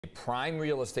Prime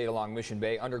real estate along Mission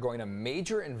Bay undergoing a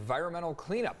major environmental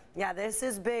cleanup. Yeah, this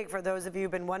is big for those of you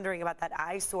who've been wondering about that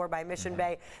eyesore by Mission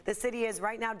Bay. The city is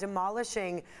right now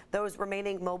demolishing those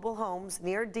remaining mobile homes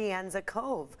near Anza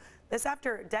Cove. This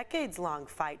after a decades-long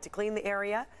fight to clean the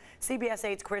area. CBS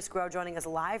 8's Chris Grow joining us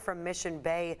live from Mission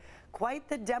Bay. Quite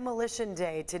the demolition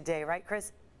day today, right,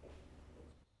 Chris?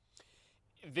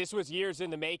 This was years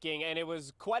in the making, and it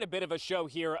was quite a bit of a show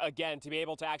here again to be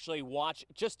able to actually watch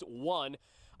just one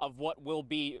of what will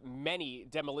be many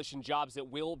demolition jobs that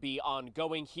will be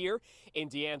ongoing here in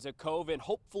Anza Cove, and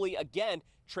hopefully again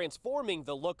transforming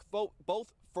the look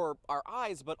both for our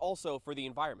eyes but also for the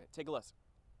environment. Take a listen.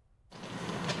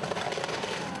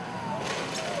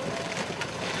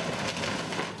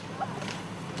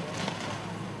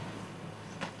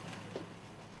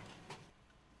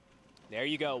 There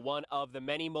you go, one of the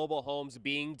many mobile homes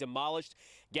being demolished.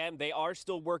 Again, they are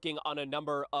still working on a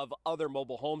number of other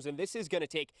mobile homes, and this is going to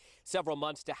take several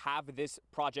months to have this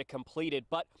project completed.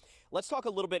 But let's talk a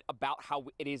little bit about how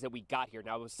it is that we got here.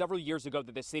 Now, it was several years ago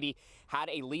that the city had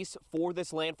a lease for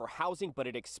this land for housing, but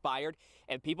it expired,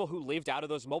 and people who lived out of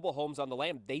those mobile homes on the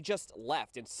land, they just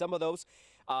left. And some of those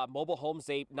mobile homes,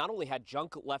 they not only had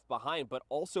junk left behind, but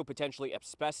also potentially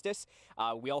asbestos.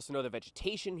 We also know the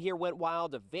vegetation here went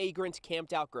wild, the vagrants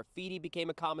camped out, graffiti became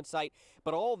a common sight,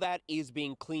 but all that is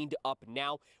being cleaned up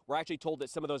now. We're actually told that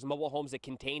some of those mobile homes that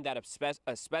contained that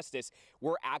asbestos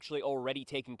were actually already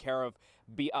taken care of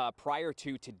prior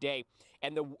to today.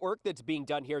 And the work that's being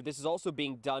done here, this is also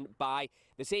being done by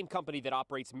the same company that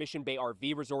operates Mission Bay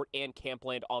RV Resort and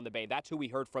Campland on the Bay. That's who we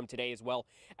heard from today, as well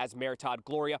as Mayor Todd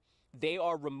Gloria. They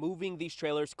are removing these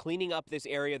trailers, cleaning up this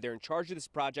area. They're in charge of this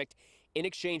project. In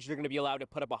exchange, they're going to be allowed to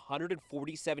put up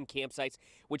 147 campsites,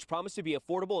 which promise to be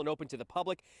affordable and open to the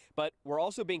public. But we're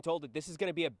also being told that this is going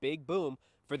to be a big boom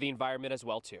for the environment as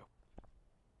well, too.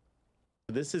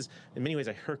 This is, in many ways,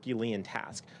 a Herculean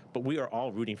task, but we are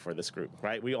all rooting for this group,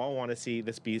 right? We all want to see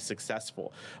this be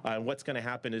successful. What's going to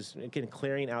happen is, again,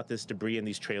 clearing out this debris in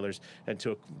these trailers and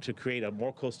to create a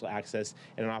more coastal access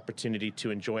and an opportunity to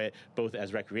enjoy it both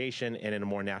as recreation and in a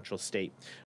more natural state.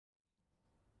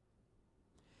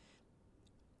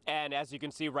 And as you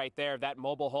can see right there, that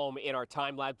mobile home in our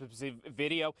time-lapse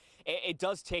video, it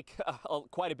does take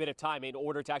quite a bit of time in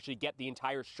order to actually get the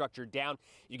entire structure down.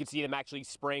 You can see them actually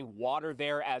spraying water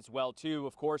there as well, too.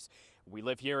 Of course, we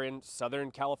live here in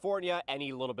Southern California.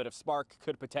 Any little bit of spark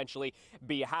could potentially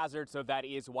be a hazard. So that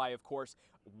is why, of course,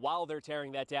 while they're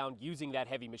tearing that down, using that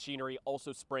heavy machinery,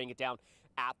 also spraying it down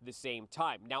at the same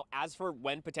time. Now, as for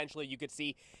when potentially you could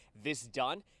see this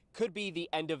done, could be the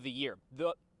end of the year.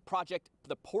 The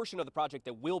portion of the project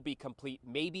that will be complete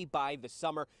maybe by the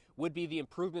summer would be the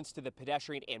improvements to the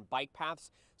pedestrian and bike paths,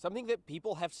 something that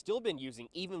people have still been using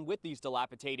even with these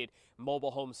dilapidated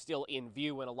mobile homes still in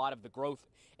view and a lot of the growth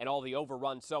and all the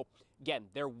overrun. So again,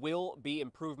 there will be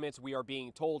improvements, we are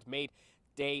being told, made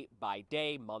day by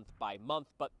day, month by month,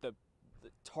 but the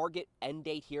target end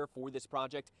date here for this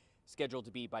project scheduled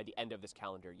to be by the end of this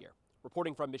calendar year.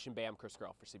 Reporting from Mission Bay, I'm Chris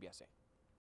Grow for CBS 8.